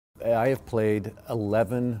I have played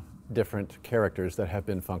 11 different characters that have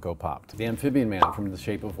been Funko Popped. The Amphibian Man from The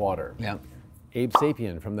Shape of Water. Yeah. Abe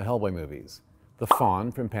Sapien from the Hellboy movies. The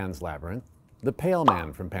Fawn from Pan's Labyrinth. The Pale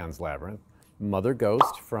Man from Pan's Labyrinth. Mother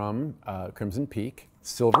Ghost from Crimson Peak.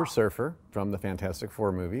 Silver Surfer from the Fantastic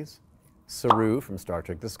Four movies. Saru from Star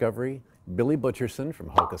Trek Discovery. Billy Butcherson from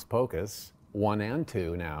Hocus Pocus, 1 and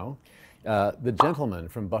 2 now. The Gentleman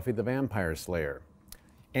from Buffy the Vampire Slayer.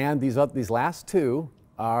 And these last two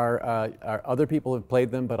are other people have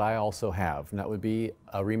played them, but I also have. And that would be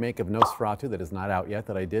a remake of Nosferatu that is not out yet,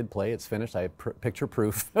 that I did play. It's finished. I have picture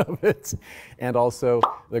proof of it. And also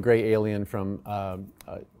the gray alien from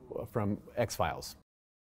X-Files.